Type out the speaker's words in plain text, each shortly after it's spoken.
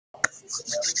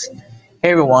Hey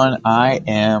everyone, I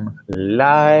am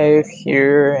live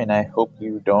here and I hope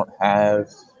you don't have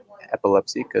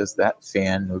epilepsy because that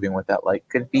fan moving with that light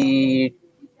could be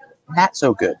not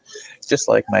so good, just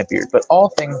like my beard. But all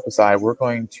things aside, we're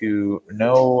going to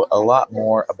know a lot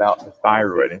more about the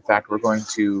thyroid. In fact, we're going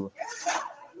to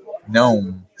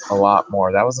gnome a lot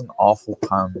more. That was an awful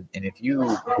pun. And if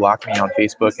you block me on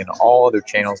Facebook and all other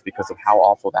channels because of how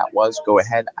awful that was, go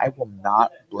ahead. I will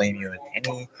not blame you in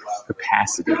any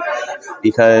capacity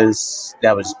because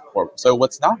that was horrible. So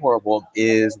what's not horrible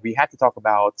is we have to talk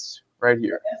about right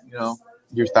here,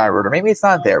 your thyroid, or maybe it's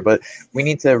not there, but we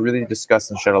need to really discuss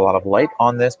and shed a lot of light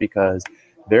on this because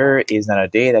there is not a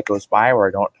day that goes by where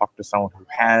I don't talk to someone who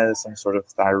has some sort of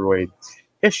thyroid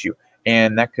issue.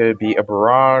 And that could be a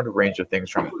broad range of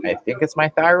things from, I think it's my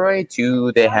thyroid,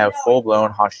 to they have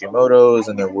full-blown Hashimoto's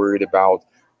and they're worried about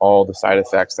all the side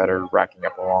effects that are racking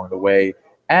up along the way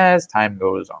as time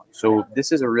goes on. So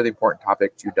this is a really important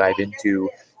topic to dive into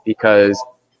because,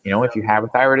 if you have a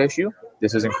thyroid issue,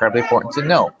 this is incredibly important to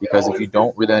know because if you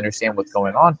don't really understand what's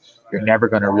going on, you're never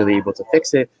going to really able to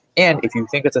fix it. And if you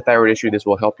think it's a thyroid issue, this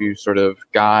will help you sort of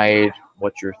guide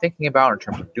what you're thinking about in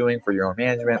terms of doing for your own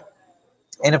management.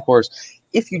 And of course,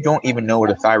 if you don't even know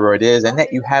what a thyroid is and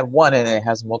that you have one and it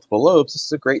has multiple lobes, this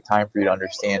is a great time for you to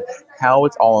understand how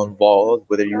it's all involved,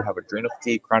 whether you have adrenal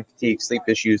fatigue, chronic fatigue, sleep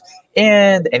issues,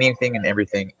 and anything and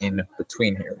everything in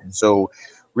between here. And so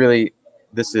really,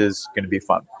 this is going to be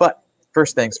fun. But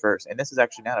first things first, and this is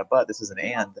actually not a but, this is an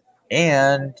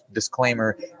and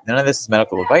disclaimer, none of this is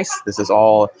medical advice. This is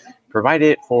all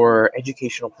provided for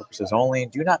educational purposes only.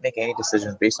 Do not make any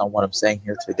decisions based on what I'm saying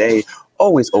here today.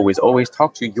 Always, always, always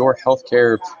talk to your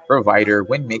healthcare provider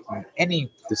when making any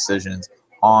decisions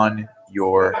on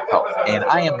your health. And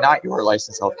I am not your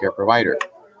licensed healthcare provider.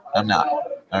 I'm not.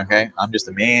 Okay? I'm just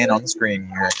a man on the screen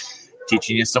here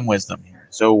teaching you some wisdom here.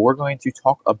 So we're going to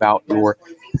talk about your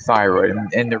thyroid.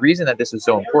 And the reason that this is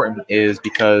so important is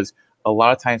because a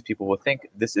lot of times people will think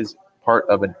this is part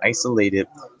of an isolated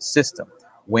system,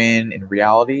 when in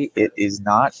reality, it is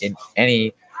not in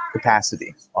any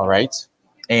capacity, all right?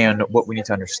 And what we need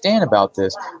to understand about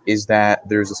this is that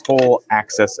there's this whole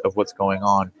axis of what's going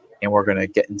on, and we're going to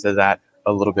get into that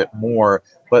a little bit more.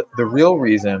 But the real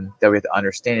reason that we have to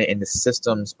understand it in the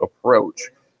systems approach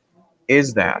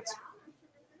is that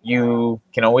you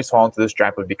can always fall into this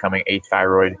trap of becoming a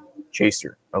thyroid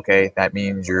chaser, okay? That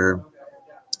means you're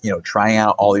trying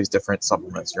out all these different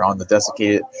supplements. You're on the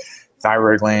desiccated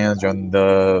thyroid glands, you're on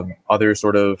the other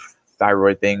sort of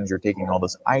thyroid things. You're taking all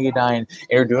this iodine, and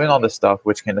you're doing all this stuff,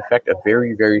 which can affect a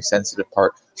very, very sensitive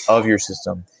part of your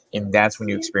system. And that's when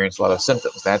you experience a lot of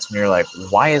symptoms. That's when you're like,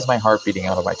 why is my heart beating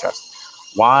out of my chest?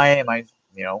 Why am I,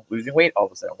 losing weight all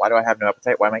of a sudden? Why do I have no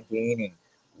appetite? Why am I gaining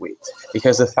weight?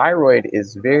 Because the thyroid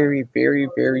is very, very,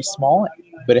 very small,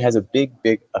 but it has a big,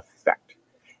 big effect.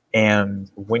 And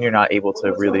when you're not able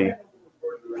to really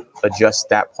adjust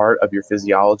that part of your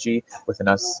physiology with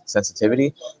enough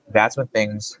sensitivity, that's when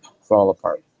things fall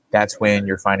apart. That's when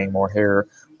you're finding more hair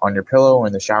on your pillow or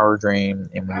in the shower drain,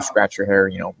 and when you scratch your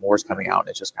hair, more is coming out. And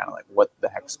it's just kind of like, what the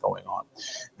heck's going on?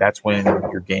 That's when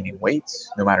you're gaining weight,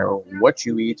 no matter what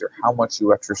you eat or how much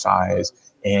you exercise,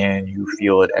 and you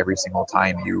feel it every single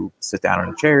time you sit down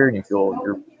in a chair, and you feel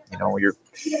your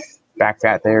back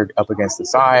fat there up against the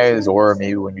sides, or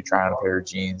maybe when you try on a pair of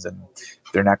jeans and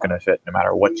they're not going to fit no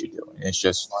matter what you do. And it's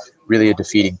just really a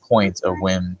defeating point of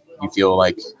when you feel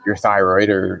like your thyroid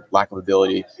or lack of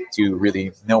ability to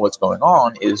really know what's going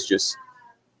on is just,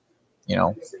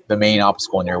 the main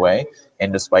obstacle in your way.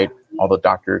 And despite all the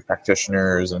doctors,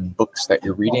 practitioners, and books that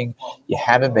you're reading, you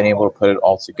haven't been able to put it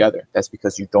all together. That's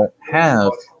because you don't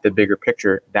have the bigger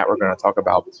picture that we're going to talk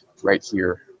about right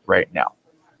here, right now.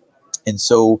 And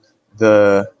so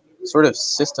the sort of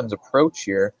systems approach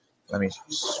here, let me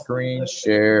screen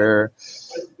share.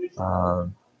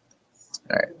 All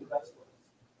right,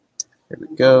 here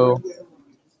we go.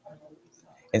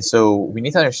 And so we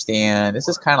need to understand this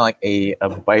is kind of like a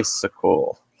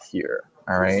bicycle here,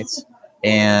 all right?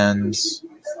 And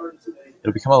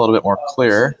it'll become a little bit more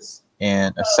clear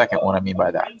in a second what I mean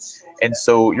by that. And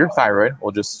so your thyroid,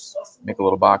 we'll just make a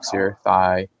little box here,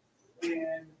 thigh,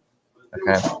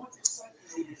 okay?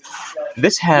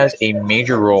 This has a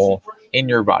major role in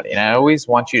your body. And I always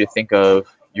want you to think of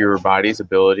your body's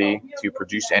ability to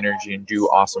produce energy and do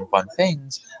awesome, fun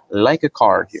things like a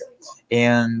car here.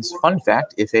 And fun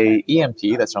fact, if a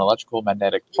EMP, that's an electrical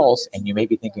magnetic pulse, and you may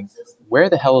be thinking, where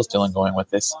the hell is Dylan going with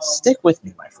this? Stick with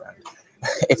me, my friend.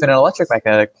 If an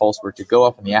electromagnetic pulse were to go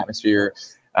up in the atmosphere,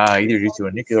 either due to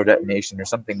a nuclear detonation or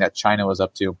something that China was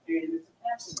up to,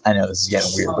 I know this is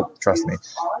getting weird, but trust me.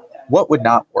 what would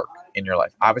not work in your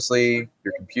life? Obviously,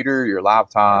 your computer, your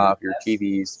laptop, your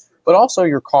TVs, but also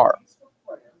your car.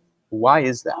 Why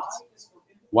is that?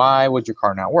 Why would your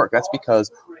car not work? That's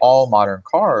because all modern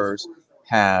cars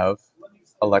have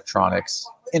electronics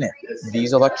in it.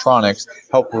 These electronics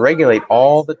help regulate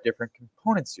all the different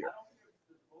components here.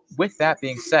 With that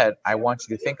being said, I want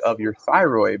you to think of your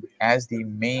thyroid as the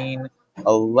main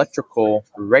electrical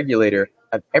regulator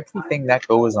of everything that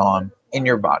goes on in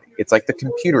your body. It's like the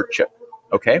computer chip,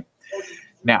 okay?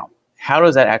 Now, how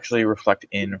does that actually reflect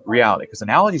in reality? Because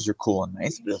analogies are cool and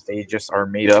nice, but if they just are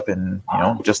made up and,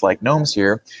 just like gnomes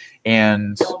here.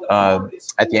 And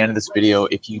at the end of this video,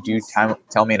 if you do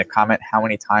tell me in a comment how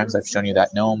many times I've shown you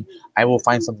that gnome, I will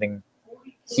find something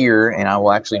here and I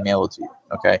will actually mail it to you,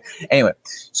 okay? Anyway,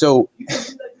 so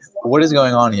what is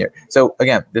going on here? So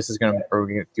again, we're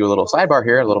going to do a little sidebar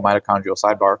here, a little mitochondrial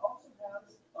sidebar.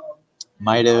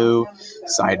 Mito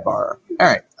sidebar. All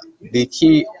right, the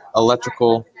key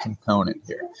electrical component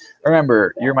here.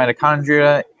 Remember, your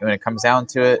mitochondria, when it comes down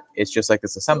to it, it's just like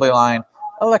this assembly line.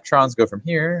 Electrons go from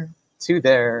here to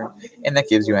there, and that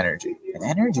gives you energy. And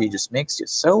energy just makes you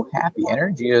so happy.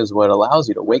 Energy is what allows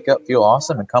you to wake up, feel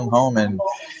awesome, and come home and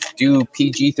do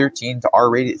PG-13 to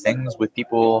R-rated things with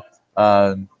people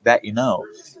that you know.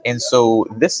 And so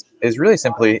this is really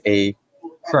simply a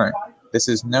current. This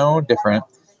is no different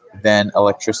than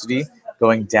electricity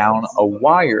going down a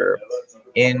wire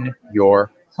in your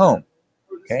home.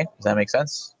 Okay, does that make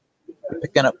sense? You're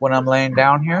picking up what I'm laying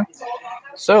down here?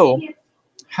 So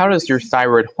how does your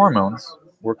thyroid hormones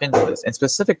work into this? And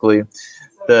specifically,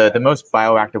 the most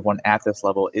bioactive one at this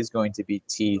level is going to be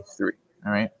T3,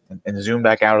 all right? And zoom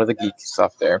back out of the geek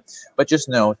stuff there. But just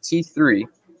know T3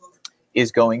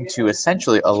 is going to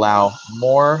essentially allow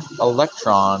more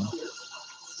electron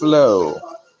flow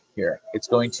here. It's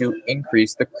going to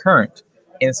increase the current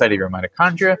inside of your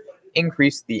mitochondria,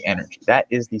 increase the energy. That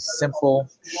is the simple,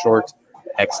 short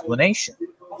explanation.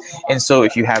 And so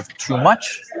if you have too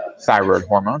much thyroid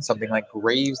hormone, something like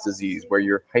Graves' disease, where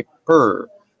you're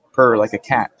like a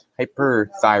cat,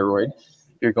 hyperthyroid,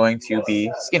 you're going to be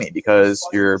skinny because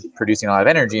you're producing a lot of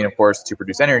energy. And of course, to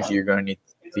produce energy, you're going to need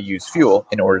to use fuel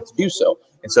in order to do so.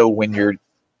 And so when you're,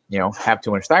 have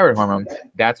too much thyroid hormone,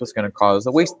 that's what's going to cause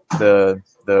the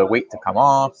weight to come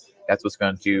off. That's what's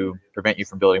going to prevent you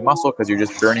from building muscle because you're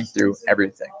just burning through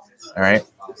everything. All right.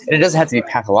 And it doesn't have to be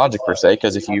pathologic per se,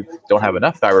 because if you don't have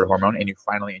enough thyroid hormone and you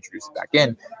finally introduce it back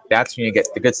in, that's when you get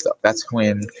the good stuff. That's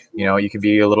when, you can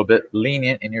be a little bit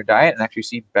lenient in your diet and actually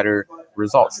see better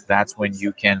results. That's when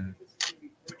you can,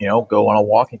 go on a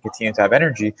walk and continue to have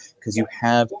energy because you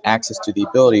have access to the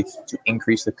ability to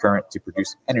increase the current to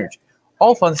produce energy.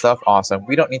 All fun stuff. Awesome.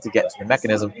 We don't need to get into the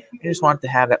mechanism. I just wanted to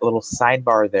have that little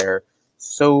sidebar there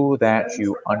so that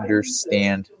you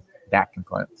understand that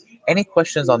component. Any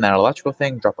questions on that electrical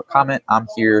thing, drop a comment. I'm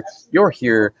here. You're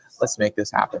here. Let's make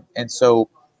this happen. And so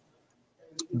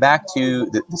back to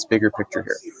this bigger picture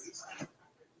here.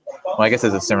 Well, I guess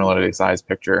it's a similarly sized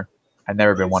picture. I've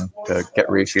never been one to get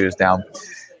ratios down.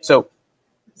 So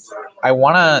I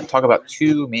want to talk about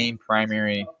two main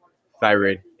primary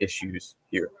thyroid issues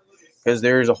here, because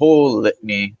there's a whole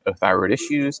litany of thyroid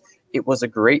issues. It was a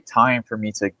great time for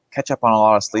me to catch up on a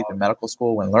lot of sleep in medical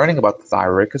school when learning about the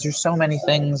thyroid, because there's so many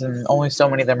things and only so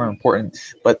many of them are important,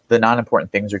 but the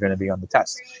non-important things are going to be on the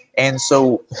test. And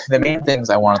so the main things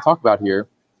I want to talk about here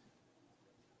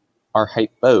are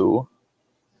hypo,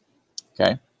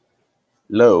 okay,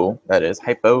 low, that is,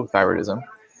 hypothyroidism,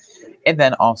 and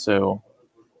then also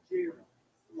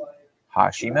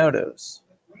Hashimoto's.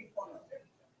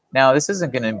 Now, this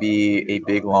isn't going to be a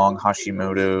big, long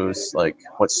Hashimoto's, like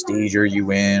what stage are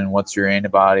you in, what's your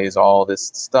antibodies, all this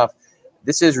stuff.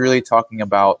 This is really talking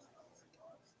about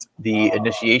the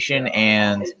initiation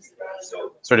and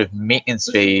sort of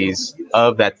maintenance phase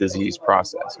of that disease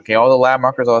process. Okay, all the lab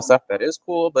markers, all that stuff, that is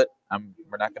cool, but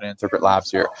we're not going to interpret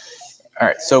labs here. All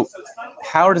right, so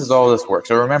how does all this work?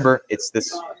 So remember, it's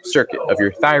this circuit of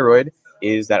your thyroid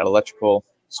is that electrical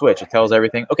switch. It tells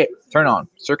everything, okay, turn on,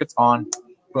 circuit's on,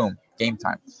 boom, game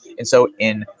time. And so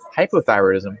in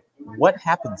hypothyroidism, what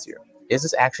happens here? Is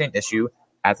this actually an issue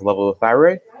at the level of the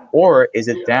thyroid, or is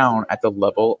it down at the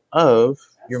level of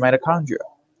your mitochondria?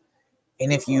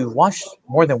 And if you've watched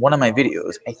more than one of my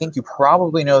videos, I think you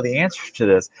probably know the answer to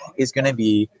this is going to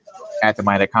be at the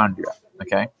mitochondria,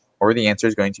 okay? Or the answer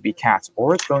is going to be cats,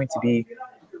 or it's going to be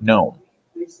gnome.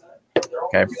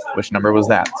 Okay, which number was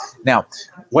that? Now,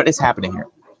 what is happening here?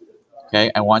 Okay,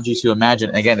 I want you to imagine,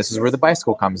 and again, this is where the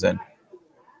bicycle comes in.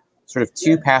 Sort of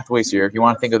two pathways here. If you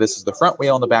want to think of this as the front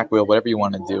wheel and the back wheel, whatever you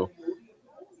want to do.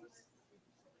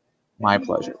 My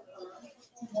pleasure.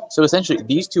 So essentially,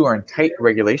 these two are in tight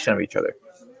regulation of each other.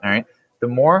 All right. The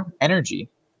more energy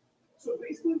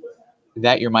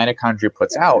that your mitochondria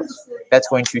puts out, that's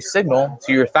going to signal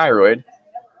to your thyroid,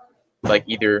 like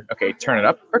either, okay, turn it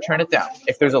up or turn it down.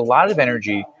 If there's a lot of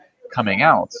energy coming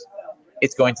out,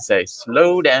 it's going to say,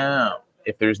 slow down.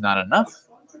 If there's not enough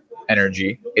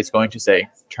energy, it's going to say,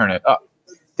 turn it up.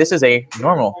 This is a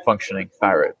normal functioning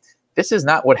thyroid. This is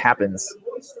not what happens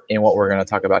in what we're going to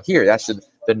talk about here. That's just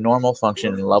the normal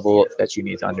function level that you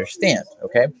need to understand,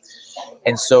 okay?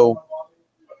 And so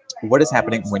what is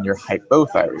happening when you're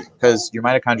hypothyroid? Because your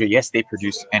mitochondria, yes, they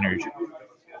produce energy.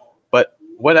 But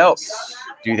what else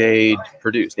do they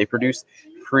produce? They produce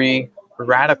free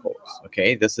radicals,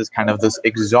 okay? This is kind of this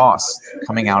exhaust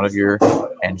coming out of your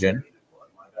engine.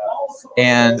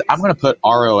 And I'm going to put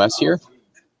ROS here,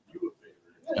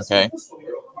 okay?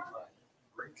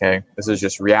 Okay, this is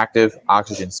just reactive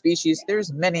oxygen species.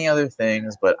 There's many other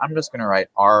things, but I'm just going to write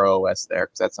ROS there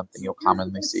because that's something you'll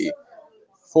commonly see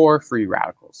for free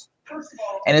radicals.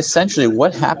 And essentially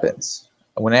what happens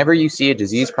whenever you see a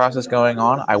disease process going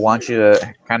on, I want you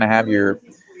to kind of have your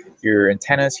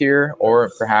antennas here,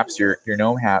 or perhaps your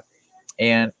gnome hat,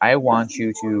 and I want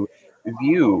you to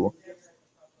view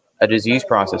a disease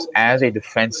process as a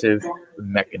defensive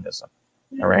mechanism,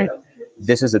 all right?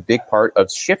 This is a big part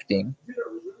of shifting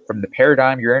from the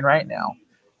paradigm you're in right now,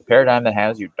 the paradigm that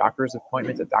has you doctor's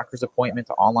appointment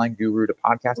to online guru to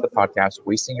podcast,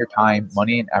 wasting your time,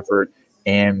 money, and effort,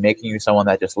 and making you someone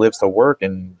that just lives to work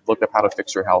and look up how to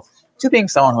fix your health, to being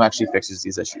someone who actually fixes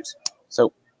these issues.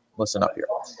 So listen up here.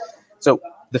 So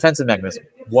defensive mechanism.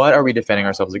 What are we defending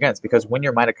ourselves against? Because when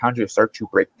your mitochondria start to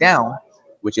break down,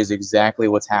 which is exactly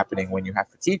what's happening when you have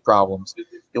fatigue problems,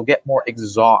 you'll get more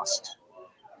exhaust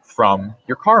from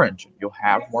your car engine. You'll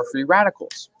have more free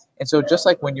radicals. And so just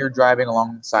like when you're driving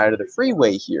alongside of the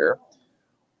freeway here,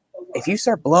 if you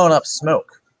start blowing up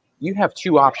smoke, you have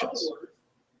two options.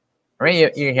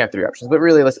 Right? You have three options, but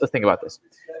really let's think about this.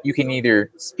 You can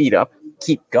either speed up,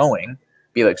 keep going,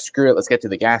 be like, screw it, let's get to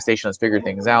the gas station, let's figure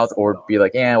things out, or be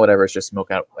like, yeah, whatever, it's just smoke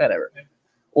out, whatever.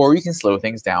 Or you can slow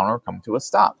things down or come to a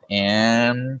stop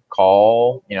and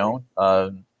call,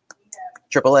 AAA,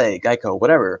 Geico,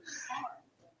 whatever,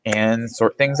 and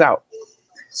sort things out.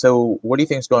 So what do you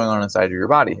think is going on inside of your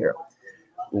body here?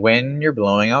 When you're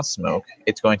blowing out smoke,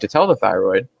 it's going to tell the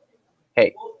thyroid,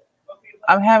 hey,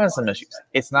 I'm having some issues.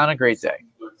 It's not a great day.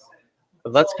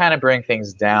 Let's kind of bring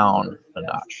things down a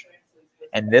notch.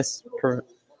 And this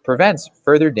prevents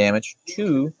further damage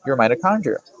to your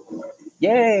mitochondria.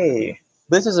 Yay!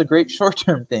 This is a great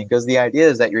short-term thing because the idea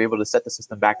is that you're able to set the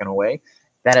system back in a way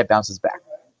that it bounces back.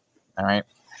 All right?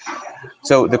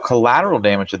 So the collateral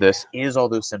damage of this is all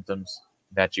those symptoms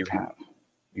that you have.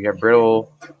 You have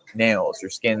brittle nails,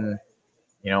 your skin,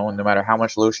 no matter how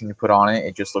much lotion you put on it,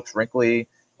 it just looks wrinkly,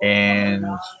 and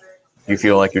you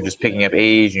feel like you're just picking up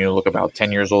age, and you look about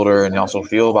 10 years older, and you also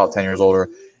feel about 10 years older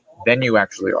than you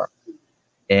actually are.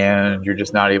 And you're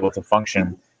just not able to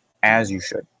function as you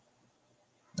should.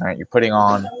 All right, you're putting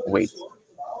on weight.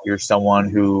 You're someone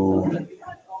who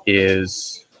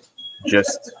is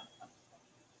just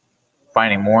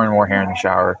finding more and more hair in the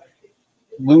shower,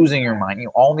 losing your mind,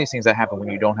 all these things that happen when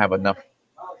you don't have enough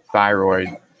thyroid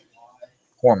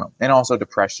hormone, and also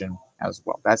depression as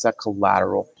well. That's that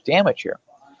collateral damage here.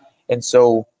 And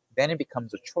so then it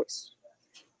becomes a choice,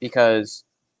 because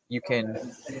you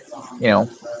can,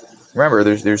 remember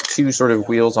there's two sort of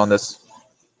wheels on this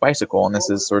bicycle, and this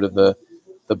is sort of the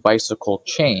bicycle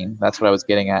chain. That's what I was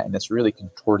getting at in this really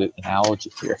contorted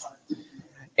analogy here.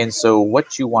 And so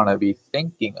what you want to be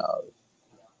thinking of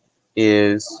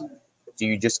is, do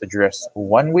you just address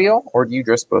one wheel, or do you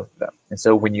address both of them? And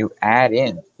so when you add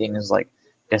in things like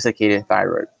desiccated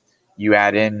thyroid, you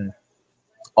add in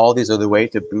all these other ways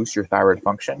to boost your thyroid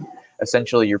function,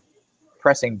 essentially you're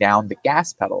pressing down the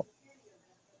gas pedal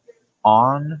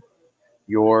on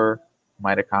your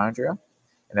mitochondria,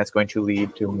 and that's going to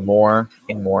lead to more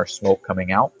and more smoke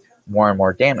coming out, more and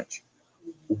more damage.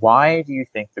 Why do you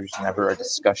think there's never a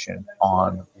discussion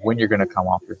on when you're going to come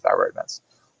off your thyroid meds?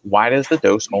 Why does the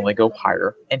dose only go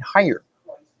higher and higher?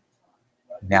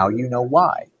 Now you know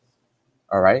why.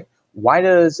 All right.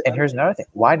 And here's another thing.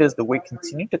 Why does the weight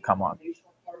continue to come on?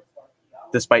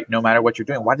 Despite no matter what you're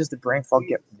doing, why does the brain fog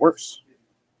get worse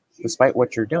despite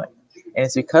what you're doing? And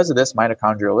it's because of this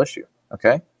mitochondrial issue.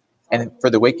 Okay. And for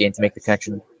the weight gain, to make the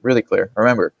connection really clear,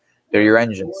 remember, they're your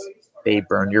engines. They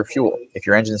burn your fuel. If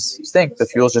your engines stink, the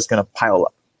fuel is just going to pile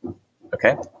up.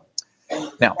 Okay.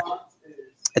 Now,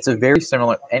 it's a very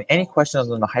similar, and any questions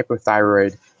on the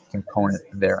hypothyroid component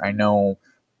there? I know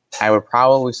I would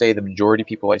probably say the majority of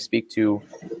people I speak to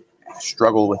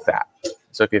struggle with that.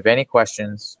 So if you have any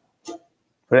questions,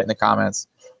 put it in the comments.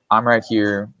 I'm right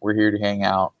here. We're here to hang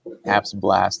out, have some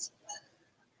blast,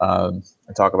 and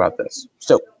talk about this.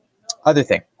 So, other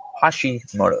thing,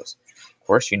 Hashimoto's. Of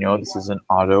course, you know this is an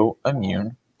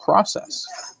autoimmune process.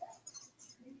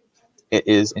 It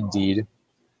is indeed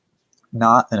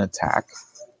not an attack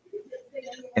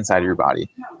inside of your body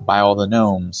by all the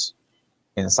gnomes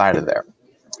inside of there.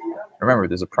 Remember,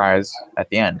 there's a prize at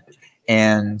the end.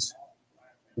 And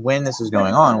when this is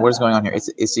going on, what is going on here?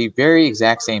 It's the very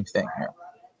exact same thing here.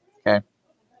 Okay.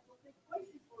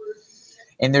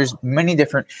 And there's many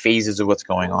different phases of what's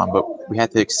going on, but we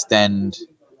have to extend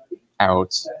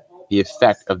out the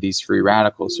effect of these free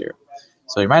radicals here.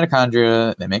 So your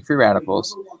mitochondria, they make free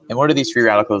radicals. And what do these free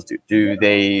radicals do? Do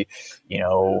they,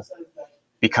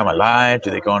 become alive? Do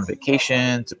they go on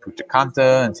vacation to Punta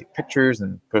Cana and take pictures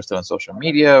and post it on social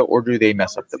media? Or do they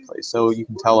mess up the place? So you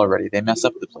can tell already, they mess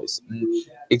up the place. And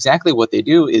exactly what they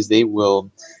do is they will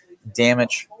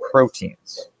damage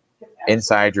proteins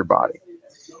inside your body.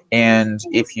 And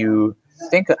if you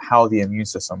think of how the immune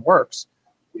system works,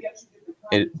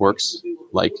 it works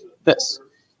like this.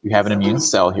 You have an immune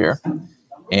cell here,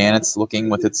 and it's looking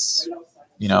with its,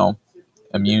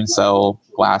 immune cell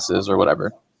glasses or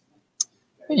whatever.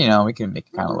 And, we can make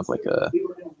it kind of look like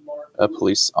a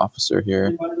police officer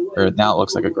here. Or now it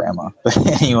looks like a grandma.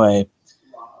 But anyway,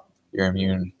 your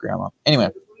immune grandma. Anyway,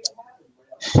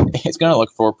 it's going to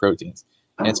look for proteins.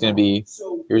 And it's going to be,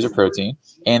 here's a protein,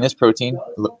 and this protein,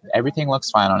 everything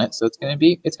looks fine on it, so it's going to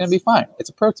be fine. It's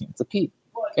a protein. It's a P.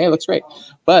 Okay, it looks great.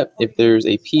 But if there's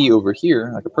a P over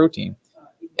here, like a protein,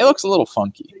 it looks a little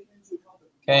funky.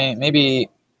 Okay, maybe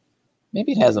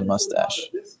it has a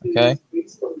mustache. Okay,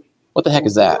 what the heck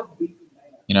is that?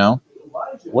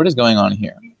 What is going on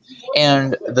here?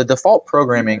 And the default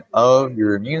programming of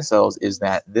your immune cells is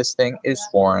that this thing is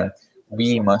foreign.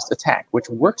 We must attack, which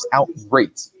works out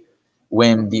great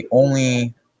when the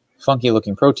only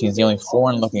funky-looking proteins, the only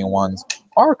foreign-looking ones,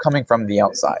 are coming from the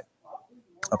outside.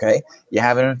 Okay? You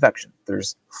have an infection.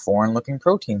 There's foreign-looking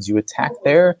proteins. You attack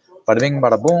there, bada bing,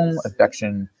 bada boom,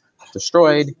 infection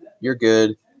destroyed, you're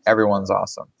good, everyone's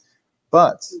awesome.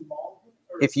 But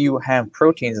if you have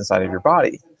proteins inside of your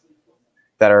body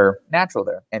that are natural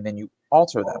there, and then you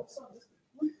alter them,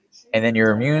 and then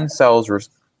your immune cells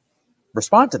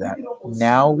respond to that,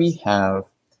 now we have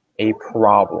a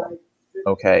problem.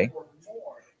 Okay,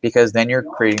 because then you're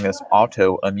creating this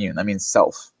autoimmune. That means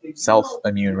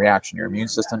self-immune reaction. Your immune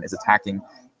system is attacking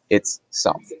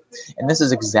itself. And this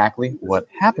is exactly what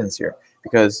happens here,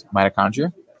 because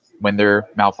mitochondria, when they're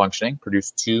malfunctioning, produce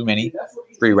too many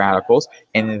free radicals,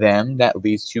 and then that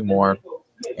leads to more,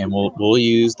 and we'll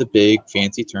use the big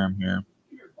fancy term here,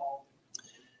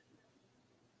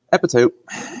 epitope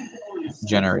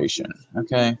generation.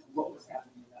 Okay.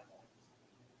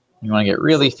 You want to get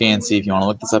really fancy. If you want to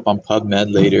look this up on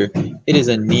PubMed later, it is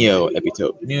a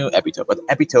neo-epitope, new epitope. But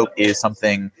epitope is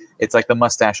something, it's like the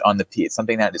mustache on the P. It's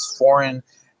something that is foreign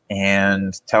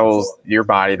and tells your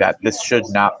body that this should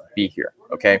not be here,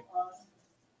 okay?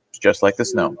 It's just like the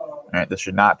snow, all right? This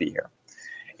should not be here.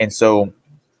 And so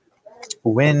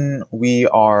when we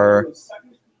are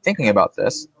thinking about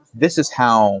this, this is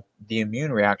how the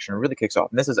immune reaction really kicks off.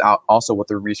 And this is also what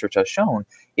the research has shown,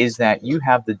 is that you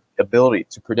have the ability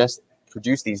to produce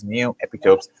these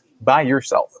neoepitopes by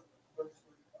yourself.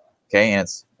 Okay, and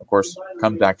it's, of course,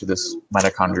 comes back to this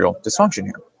mitochondrial dysfunction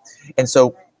here. And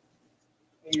so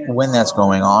when that's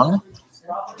going on,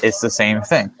 it's the same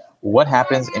thing. What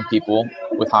happens in people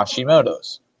with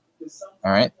Hashimoto's?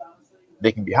 All right,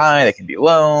 they can be high, they can be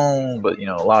low, but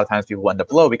a lot of times people end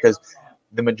up low because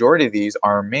the majority of these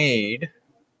are made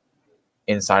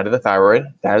inside of the thyroid.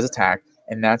 That is attacked,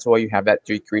 and that's why you have that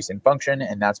decrease in function,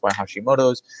 and that's why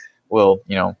Hashimoto's will,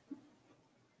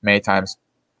 many times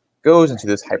goes into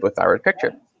this hypothyroid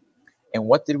picture. And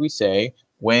what did we say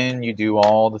when you do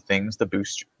all the things to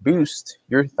boost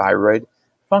your thyroid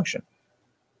function?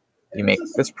 You make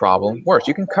this problem worse.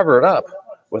 You can cover it up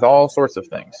with all sorts of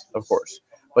things, of course.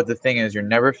 But the thing is, you're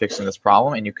never fixing this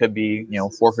problem, and you could be,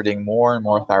 forfeiting more and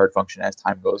more thyroid function as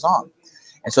time goes on.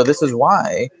 And so this is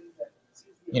why,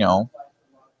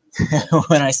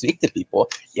 when I speak to people,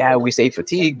 yeah, we say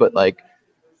fatigue, but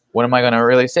what am I going to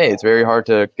really say? It's very hard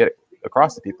to get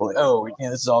across to people.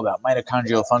 This is all about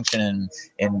mitochondrial function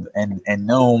and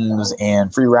gnomes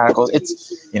and free radicals.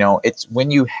 It's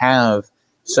when you have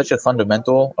such a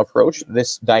fundamental approach,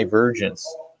 this divergence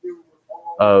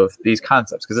of these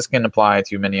concepts, because this can apply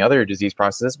to many other disease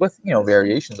processes with,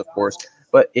 variations, of course.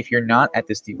 But if you're not at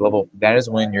this deep level, that is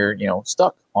when you're,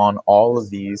 stuck on all of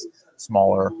these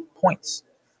smaller points.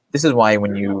 This is why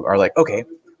when you are like, okay,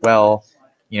 well,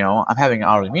 I'm having an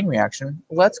autoimmune reaction.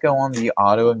 Let's go on the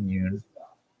autoimmune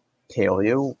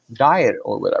paleo diet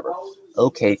or whatever.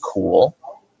 Okay, cool.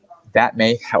 That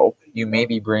may help. You may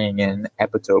be bringing in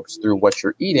epitopes through what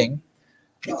you're eating,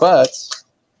 but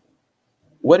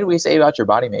what did we say about your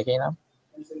body making them?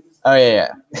 Oh,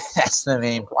 yeah. That's the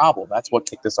main problem. That's what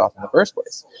kicked this off in the first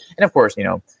place. And of course,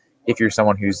 if you're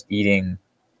someone who's eating,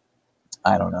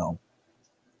 I don't know,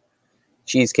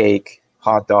 cheesecake,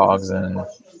 hot dogs, and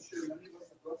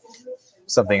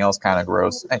something else kind of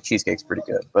gross. And cheesecake's pretty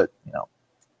good, but,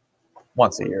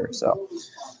 once a year or so.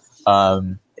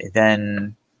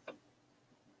 Then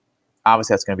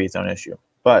obviously that's going to be its own issue.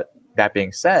 But that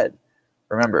being said,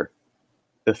 remember,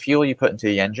 the fuel you put into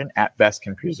the engine at best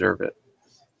can preserve it.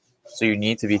 So you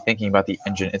need to be thinking about the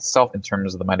engine itself in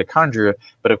terms of the mitochondria.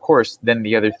 But of course, then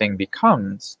the other thing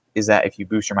becomes is that if you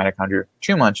boost your mitochondria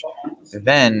too much,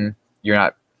 then you're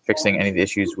not fixing any of the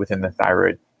issues within the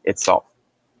thyroid itself.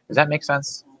 Does that make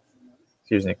sense?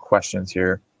 Here's any questions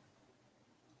here.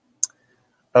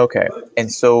 Okay,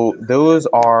 and so those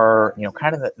are,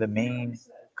 kind of the main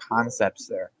concepts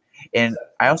there. And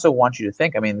I also want you to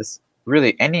think, this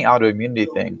really, any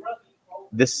autoimmunity thing,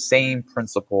 this same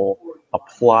principle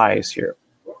applies here,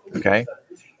 okay?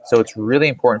 So it's really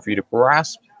important for you to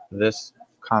grasp this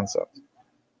concept.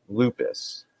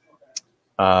 Lupus,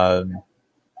 Crohn's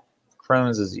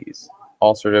disease,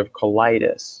 ulcerative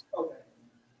colitis,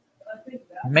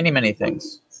 many, many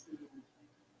things.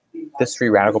 This free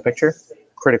radical picture,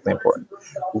 critically important.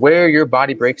 Where your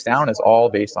body breaks down is all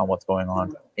based on what's going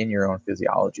on in your own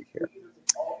physiology here.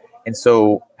 And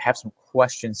so I have some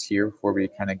questions here before we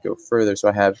kind of go further. So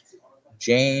I have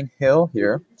Jane Hill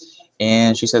here,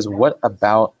 and she says, what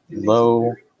about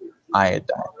low iodine?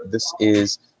 This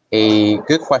is a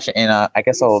good question, and I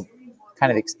guess I'll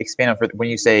kind of expand on further. When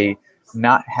you say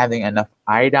not having enough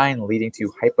iodine leading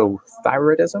to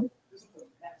hypothyroidism,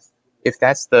 if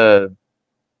that's the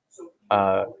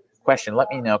question, let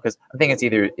me know, because I think it's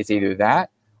either that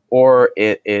or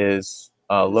it is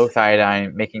low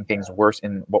iodine making things worse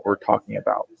in what we're talking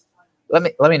about. Let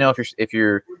me know if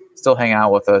you're still hanging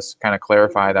out with us, kind of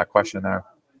clarify that question there.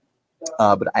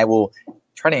 But I will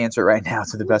try to answer it right now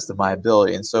to the best of my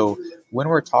ability. And so when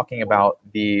we're talking about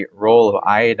the role of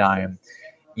iodine,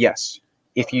 yes,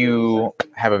 if you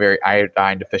have a very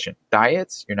iodine deficient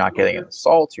diet, you're not getting it in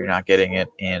salt, you're not getting it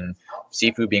in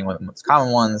seafood being one of the most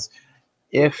common ones.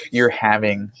 If you're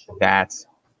having that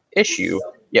issue,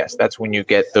 yes, that's when you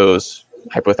get those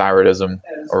hypothyroidism,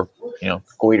 or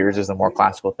goiters is the more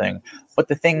classical thing. But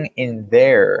the thing in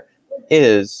there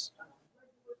is,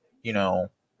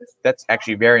 that's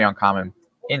actually very uncommon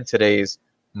in today's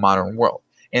modern world.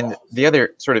 And the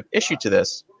other sort of issue to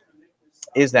this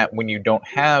is that when you don't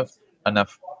have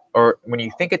enough, or when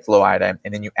you think it's low iodine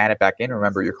and then you add it back in,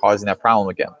 remember, you're causing that problem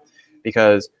again.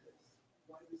 Because,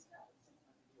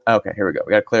 okay, here we go.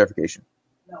 We got a clarification.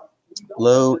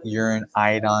 Low urine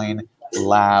iodine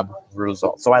lab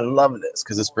results. So I love this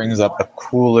because this brings up a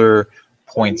cooler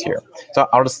point here. So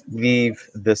I'll just leave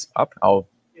this up. I'll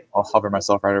hover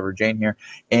myself right over Jane here.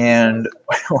 And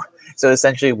so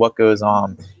essentially what goes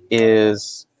on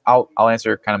is I'll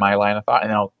answer kind of my line of thought, and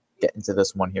then I'll get into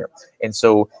this one here. And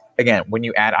so again, when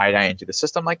you add iodine into the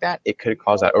system like that, it could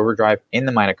cause that overdrive in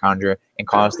the mitochondria and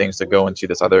cause things to go into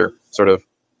this other sort of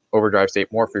overdrive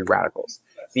state, more free radicals.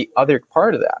 The other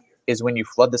part of that is when you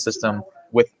flood the system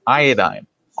with iodine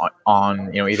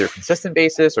on either a consistent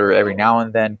basis or every now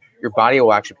and then, your body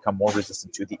will actually become more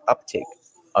resistant to the uptake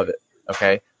of it.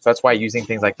 Okay, so that's why using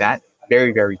things like that,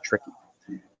 very, very tricky.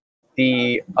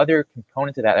 The other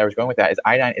component to that I was going with that is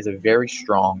iodine is a very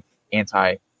strong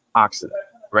antioxidant,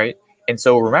 right? And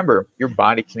so remember, your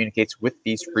body communicates with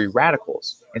these free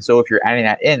radicals. And so if you're adding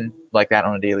that in like that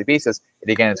on a daily basis,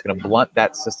 it's going to blunt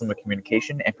that system of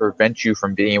communication and prevent you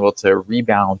from being able to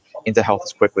rebound into health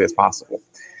as quickly as possible.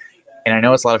 And I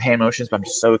know it's a lot of hand motions, but I'm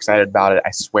just so excited about it.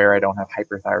 I swear I don't have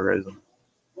hyperthyroidism.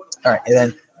 All right, and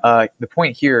then the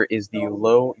point here is the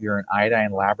low urine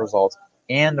iodine lab results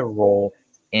and the role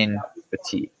in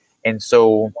fatigue. And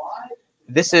so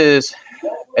this is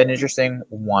an interesting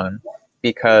one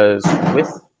because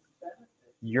with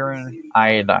urine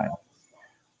iodine,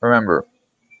 remember,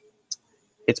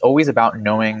 it's always about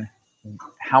knowing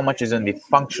how much is in the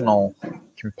functional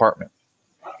compartment.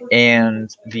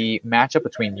 And the matchup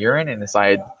between urine and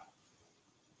inside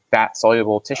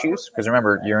fat-soluble tissues, because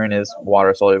remember, urine is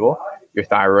water-soluble, your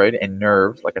thyroid and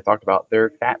nerves, like I talked about, they're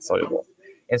fat-soluble.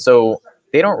 And so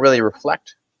they don't really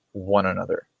reflect one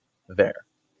another there.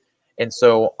 And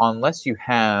so unless you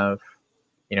have,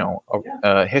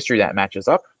 a history that matches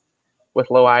up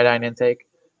with low iodine intake,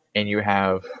 and you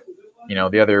have,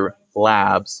 the other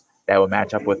labs that would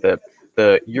match up with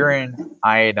the urine,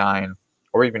 iodine,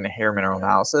 or even the hair mineral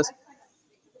analysis,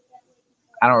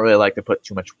 I don't really like to put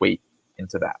too much weight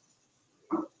into that.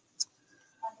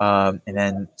 And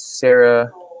then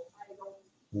Sarah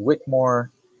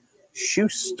Whitmore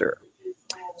Schuster.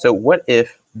 So what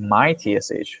if my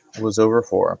TSH was over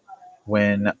 4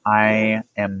 when I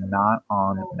am not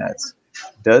on meds?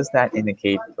 Does that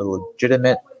indicate a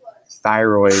legitimate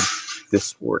thyroid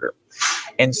disorder?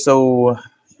 And so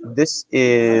this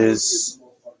is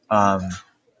kind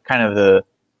of the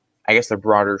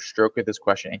broader stroke of this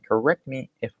question, and correct me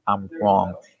if I'm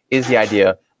wrong, is the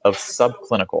idea of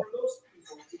subclinical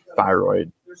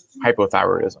thyroid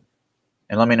hypothyroidism.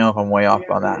 And let me know if I'm way off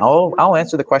on that. I'll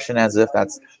answer the question as if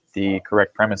that's the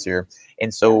correct premise here.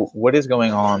 And so what is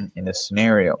going on in this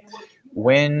scenario?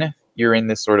 When you're in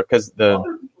this sort of, because the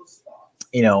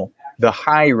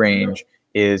high range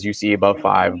is you see above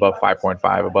 5, above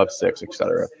 5.5, above 6,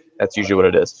 etc. That's usually what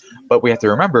it is. But we have to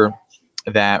remember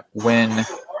that when,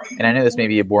 and I know this may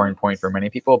be a boring point for many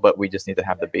people, but we just need to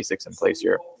have the basics in place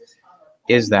here,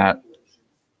 is that,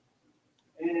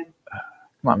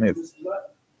 come on, move.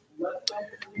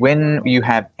 When you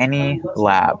have any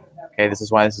lab, okay, this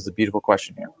is why this is a beautiful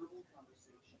question here.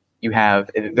 You have,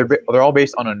 they're all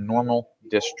based on a normal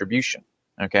distribution,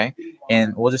 okay?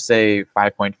 And we'll just say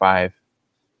 5.5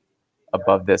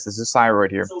 above this. This is thyroid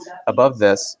here. Above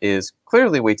this is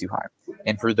clearly way too high.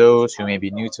 And for those who may be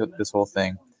new to this whole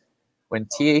thing, when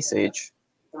TSH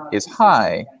is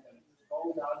high,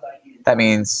 that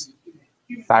means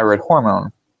thyroid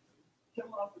hormone.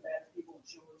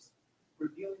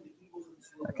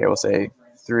 Okay, we'll say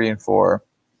 3 and 4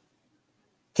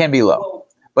 can be low.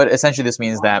 But essentially this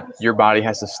means that your body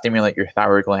has to stimulate your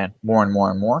thyroid gland more and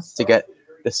more and more to get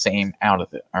the same out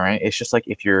of it, all right? It's just like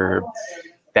if you're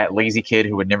that lazy kid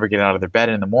who would never get out of their bed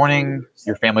in the morning,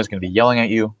 your family's going to be yelling at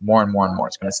you more and more and more.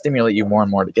 It's going to stimulate you more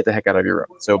and more to get the heck out of your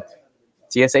room. So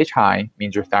TSH high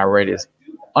means your thyroid is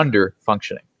under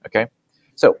functioning, okay?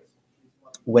 So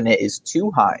when it is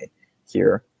too high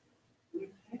here,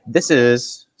 this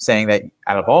is saying that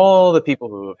out of all the people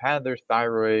who have had their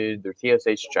thyroid, their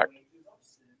TSH checked,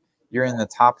 you're in the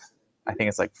top, I think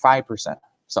it's like 5%,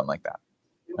 something like that,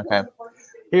 okay?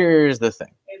 Here's the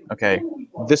thing, okay?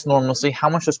 This normalcy, how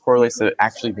much this correlates to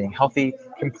actually being healthy,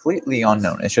 completely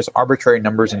unknown. It's just arbitrary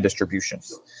numbers and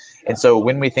distributions. And so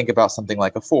when we think about something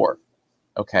like a 4,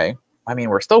 okay, I mean,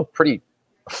 we're still pretty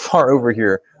far over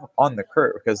here on the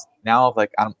curve, because now,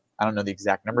 like, I don't know the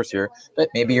exact numbers here, but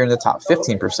maybe you're in the top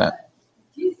 15%.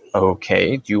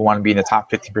 Okay, do you want to be in the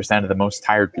top 50% of the most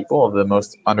tired people, of the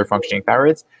most under-functioning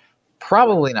thyroids?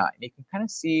 Probably not. You can kind of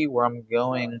see where I'm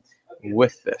going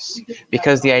with this,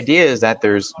 because the idea is that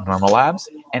there's normal labs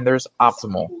and there's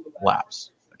optimal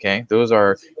labs. Okay, those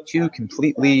are two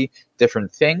completely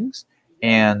different things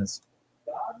and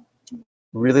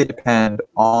really depend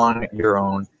on your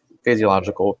own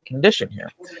physiological condition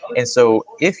here. And so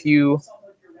if you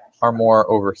are more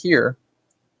over here,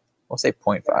 we'll say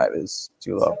 0.5 is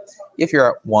too low. If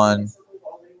you're at 1,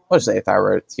 let's say a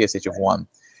thyroid TSH of 1,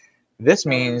 this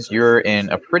means you're in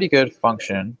a pretty good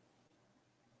function.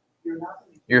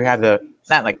 You have the,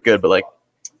 not like good, but like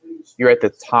you're at the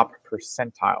top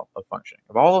percentile of functioning.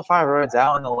 Of all the thyroids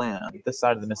out in the land, this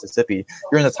side of the Mississippi,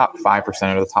 you're in the top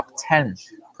 5% or the top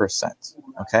 10%,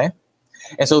 okay?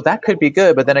 And so that could be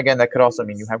good, but then again, that could also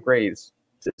mean you have Graves'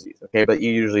 disease, okay? But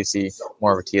you usually see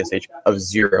more of a TSH of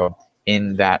 0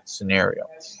 in that scenario.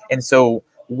 And so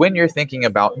when you're thinking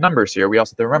about numbers here, we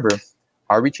also have to remember,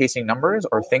 are we chasing numbers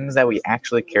or things that we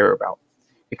actually care about?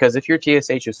 Because if your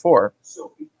TSH is 4,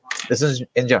 this is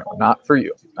in general, not for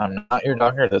you. I'm not your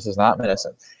doctor. This is not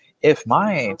medicine. If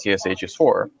my TSH is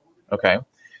 4, okay,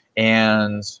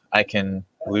 and I can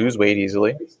lose weight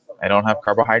easily, I don't have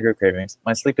carbohydrate cravings,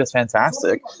 my sleep is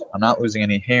fantastic, I'm not losing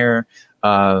any hair,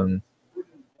 no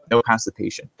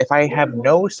constipation. If I have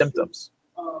no symptoms,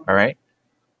 all right,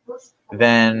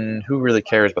 then who really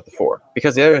cares about the 4?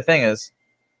 Because the other thing is,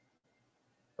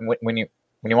 when you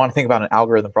want to think about an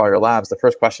algorithm for all your labs, the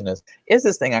first question is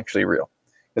this thing actually real?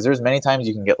 Because there's many times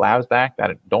you can get labs back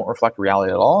that don't reflect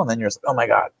reality at all, and then you're just like, oh my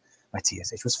God, my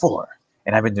TSH was 4,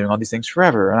 and I've been doing all these things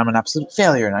forever, and I'm an absolute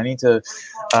failure, and I need to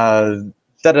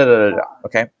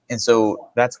okay? And so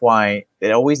that's why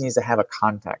it always needs to have a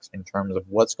context in terms of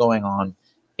what's going on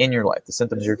in your life, the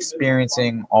symptoms you're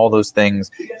experiencing, all those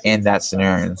things in that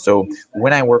scenario. And so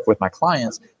when I work with my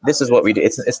clients, this is what we do.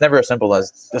 It's never as simple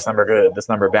as this number good, this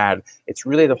number bad. It's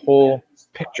really the whole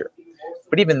picture.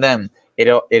 But even then, it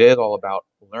is all about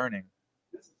learning.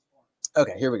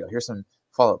 Okay, here we go. Here's some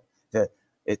follow-up.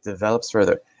 It develops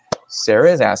further.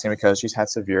 Sarah is asking because she's had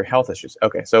severe health issues.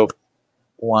 Okay, so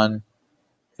one,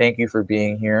 thank you for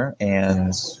being here,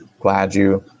 and glad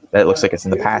that it looks like it's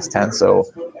in the past tense, so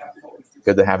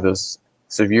good to have those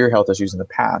severe health issues in the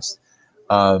past.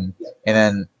 And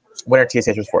then when are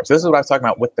TSH was for? So this is what I was talking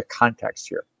about with the context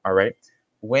here, all right?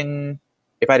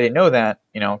 If I didn't know that,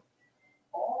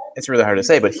 it's really hard to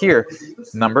say, but here,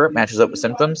 number matches up with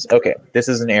symptoms. Okay, this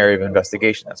is an area of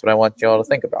investigation. That's what I want y'all to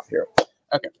think about here.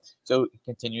 Okay, so it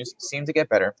continues, seemed to get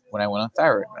better when I went on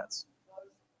thyroid meds.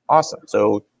 Awesome.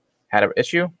 So had an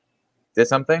issue, did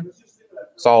something,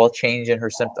 saw a change in her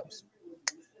symptoms.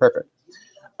 Perfect.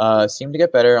 Seemed to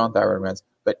get better on thyroid meds,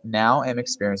 but now I'm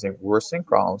experiencing worsening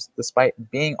problems despite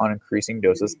being on increasing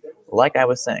doses, like I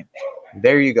was saying.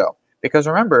 There you go. Because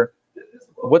remember,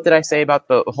 what did I say about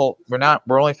the whole,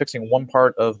 we're only fixing one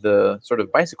part of the sort of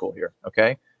bicycle here,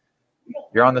 okay?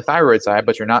 You're on the thyroid side,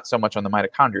 but you're not so much on the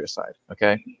mitochondria side,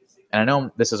 okay? And I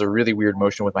know this is a really weird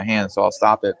motion with my hand, so I'll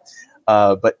stop it.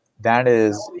 But that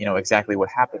is, exactly what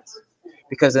happens.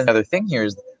 Because another thing here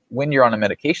is when you're on a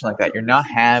medication like that, you're not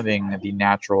having the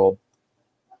natural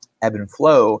ebb and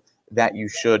flow that you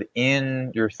should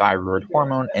in your thyroid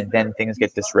hormone, and then things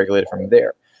get dysregulated from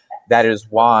there. That is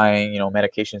why,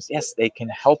 medications, yes, they can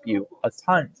help you a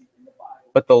ton,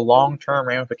 but the long-term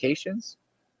ramifications,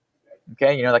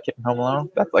 okay, that kid from Home Alone,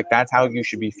 that's how you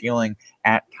should be feeling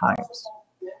at times,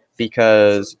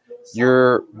 because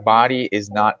your body is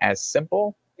not as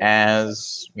simple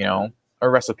as, a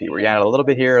recipe where you add a little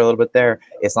bit here, a little bit there.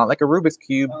 It's not like a Rubik's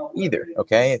Cube either,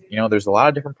 okay? There's a lot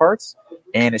of different parts,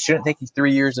 and it shouldn't take you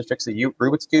 3 years to fix a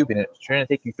Rubik's Cube, and it shouldn't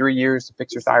take you 3 years to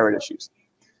fix your thyroid issues,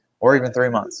 or even 3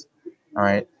 months, all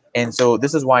right? And so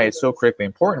this is why it's so critically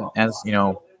important, as,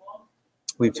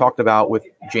 we've talked about with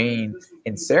Jane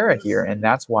and Sarah here, and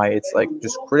that's why it's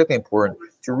just critically important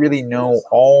to really know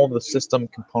all the system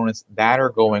components that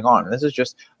are going on. And this is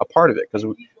just a part of it, because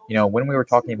when we were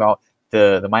talking about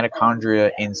the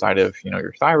mitochondria inside of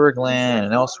your thyroid gland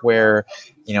and elsewhere,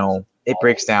 it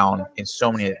breaks down in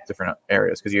so many different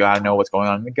areas, because you got to know what's going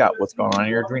on in the gut, what's going on in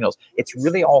your adrenals. It's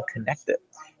really all connected.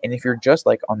 And if you're just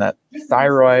on that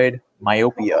thyroid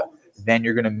myopia, then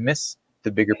you're going to miss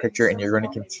the bigger picture, and you're going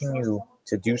to continue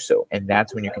to do so. And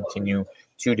that's when you continue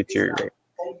to deteriorate.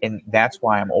 And that's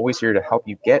why I'm always here to help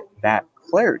you get that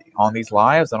clarity on these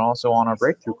lives, and also on our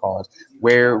breakthrough calls,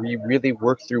 where we really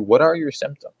work through what are your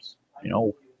symptoms.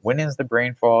 When is the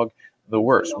brain fog the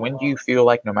worst? When do you feel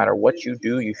like no matter what you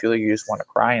do, you feel like you just want to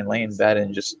cry and lay in bed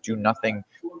and just do nothing,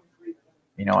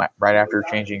 right after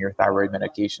changing your thyroid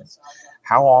medications?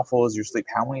 How awful is your sleep?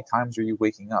 How many times are you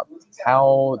waking up?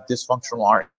 How dysfunctional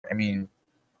are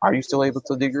you still able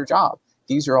to do your job?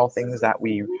 These are all things that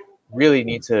we really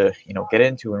need to, get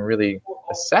into and really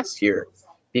assess here,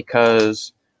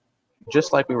 because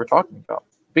just like we were talking about,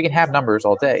 we can have numbers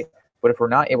all day, but if we're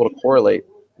not able to correlate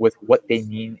with what they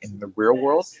mean in the real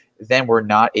world, then we're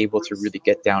not able to really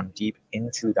get down deep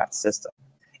into that system.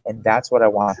 And that's what I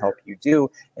want to help you do.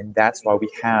 And that's why we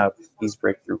have these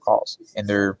breakthrough calls. And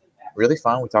they're really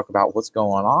fun. We talk about what's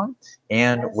going on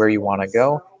and where you want to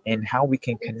go and how we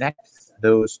can connect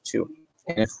those two.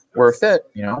 And if we're a fit,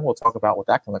 we'll talk about what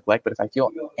that can look like. But if I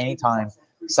feel anytime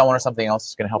someone or something else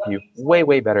is going to help you way,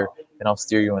 way better, then I'll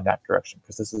steer you in that direction,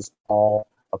 because this is all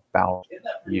about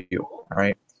you. All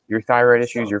right. Your thyroid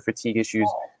issues, your fatigue issues,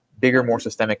 bigger, more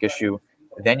systemic issue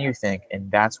than you think. And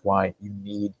that's why you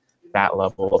need that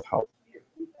level of help.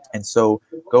 And so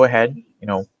go ahead,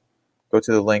 go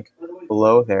to the link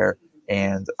below there,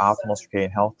 and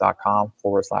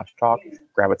optimalcircadianhealth.com/talk.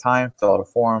 Grab a time, fill out a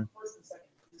form,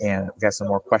 and we got some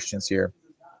more questions here.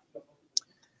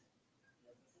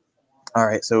 All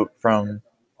right, so I'm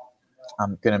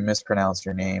going to mispronounce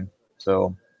your name.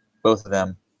 So both of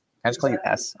them, can I just call you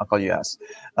S? I'll call you S.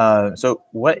 So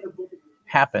what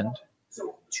happened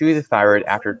to the thyroid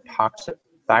after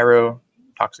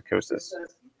thyrotoxicosis?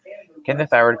 Can the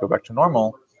thyroid go back to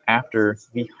normal after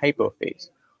the hypophase?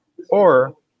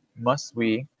 Or must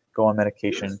we go on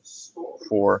medication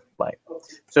for life?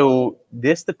 So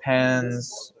this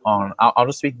depends on, I'll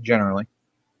just speak generally,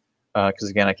 because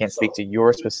again, I can't speak to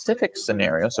your specific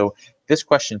scenario. So this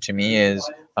question to me is,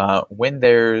 when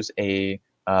there's a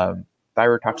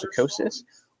thyrotoxicosis,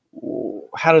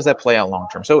 how does that play out long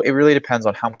term? So it really depends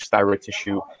on how much thyroid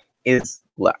tissue is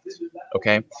left,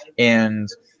 okay? And,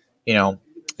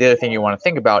 the other thing you want to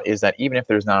think about is that even if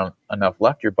there's not enough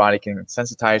left, your body can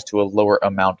sensitize to a lower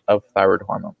amount of thyroid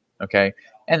hormone, okay?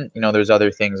 And, there's other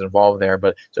things involved there,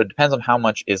 but so it depends on how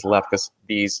much is left, because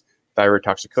these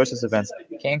thyrotoxicosis events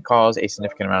can cause a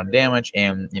significant amount of damage,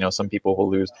 and, some people will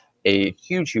lose a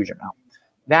huge, huge amount.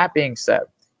 That being said,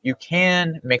 you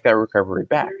can make that recovery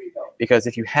back. Because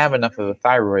if you have enough of the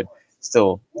thyroid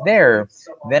still there,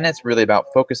 then it's really about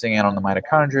focusing in on the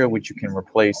mitochondria, which you can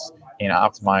replace and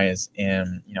optimize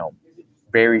in,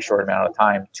 very short amount of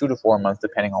time, 2 to 4 months,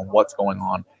 depending on what's going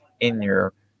on in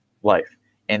your life.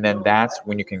 And then that's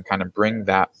when you can kind of bring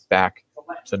that back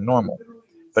to normal.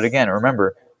 But again,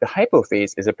 remember, the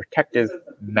hypophase is a protective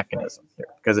mechanism here,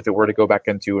 because if it were to go back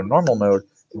into a normal mode,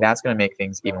 that's going to make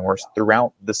things even worse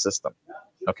throughout the system.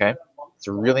 Okay? It's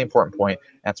a really important point.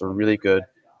 That's a really good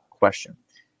question.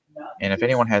 And if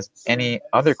anyone has any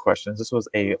other questions, this was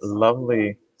a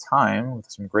lovely time with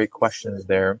some great questions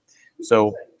there.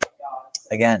 So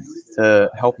again, to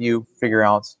help you figure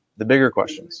out the bigger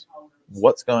questions,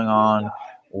 what's going on?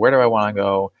 Where do I want to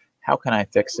go? How can I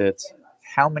fix it?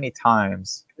 How many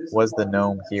times was the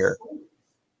gnome here?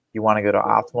 You want to go to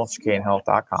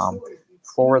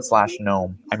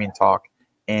optimalcircadianhealth.com/gnome, talk,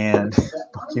 and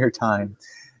book your time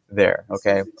there,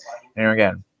 okay? And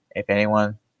again, if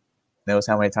anyone knows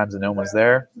how many times the gnome was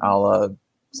there, I'll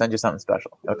send you something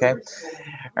special, okay? All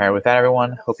right, with that,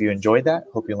 everyone, hope you enjoyed that.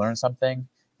 Hope you learned something,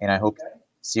 and I hope to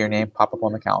see your name pop up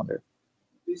on the calendar.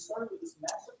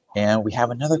 And we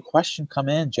have another question come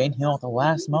in. Jane Hill at the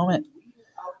last moment.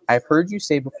 I've heard you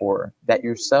say before that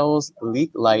your cells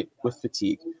leak light with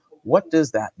fatigue. What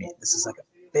does that mean? This is like a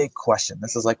big question.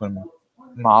 This is like when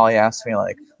Molly asked me,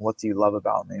 like, what do you love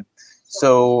about me?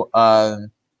 So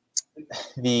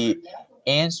the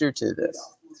answer to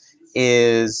this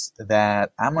is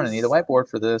that I'm going to need a whiteboard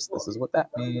for this. This is what that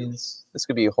means. This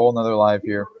could be a whole nother live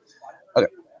here.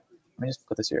 Okay, let me just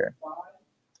put this here.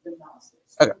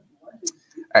 Okay.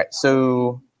 All right,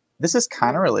 so this is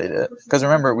kind of related, because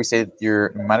remember, we said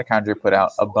your mitochondria put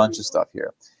out a bunch of stuff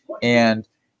here. And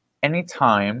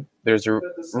anytime there's a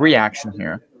reaction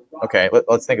here, okay,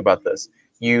 let's think about this.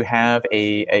 You have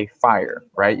a fire,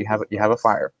 right? You have a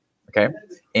fire, okay?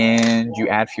 And you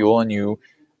add fuel, and you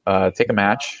take a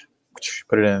match,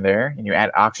 put it in there, and you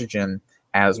add oxygen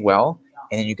as well,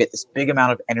 and then you get this big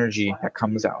amount of energy that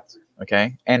comes out,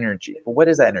 okay? Energy. But what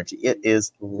is that energy? It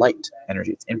is light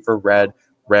energy. It's infrared,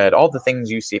 red, all the things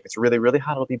you see. If it's really, really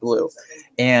hot, it'll be blue.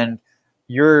 And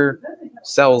your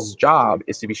cell's job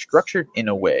is to be structured in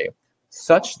a way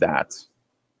such that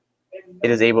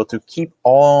it is able to keep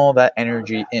all that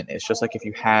energy in. It's just like if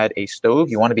you had a stove,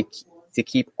 you want to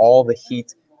keep all the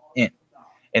heat in.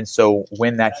 And so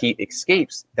when that heat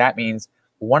escapes, that means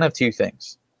one of two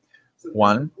things.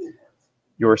 One,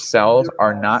 your cells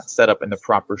are not set up in the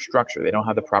proper structure. They don't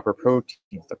have the proper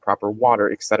proteins, the proper water,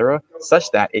 etc.,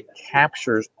 such that it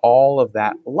captures all of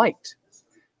that light.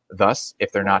 Thus,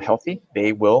 if they're not healthy,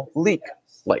 they will leak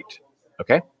light,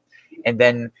 okay? And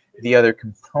then the other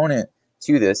component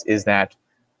to this is that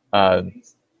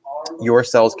your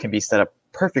cells can be set up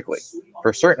perfectly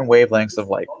for certain wavelengths of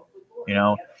light,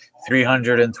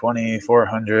 320,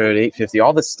 400, 850,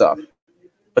 all this stuff.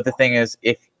 But the thing is,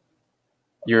 if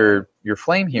your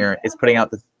flame here is putting out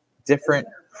the different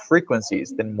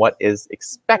frequencies than what is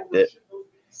expected,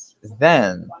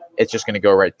 then it's just going to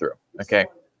go right through, okay?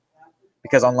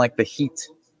 Because unlike the heat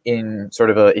in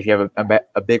sort of if you have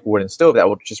a big wooden stove that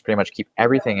will just pretty much keep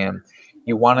everything in,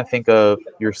 you want to think of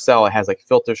your cell. It has like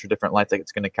filters for different lights. Like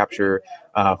it's going to capture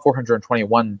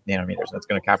 421 nanometers, and it's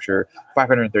going to capture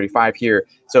 535 here.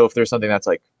 So if there's something that's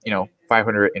like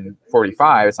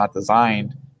 545, it's not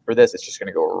designed for this. It's just going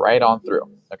to go right on through.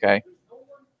 Okay,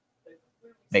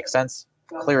 makes sense.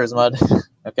 Clear as mud.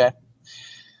 Okay.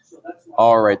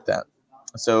 All right then.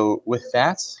 So with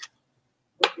that,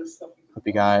 hope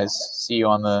you guys see you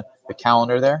on the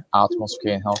calendar there.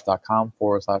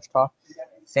 optimalcircadianhealth.com/talk.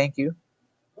 Thank you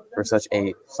for such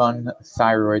a fun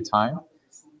thyroid time.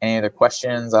 Any other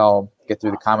questions, I'll get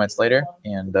through the comments later,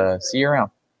 and see you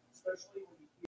around.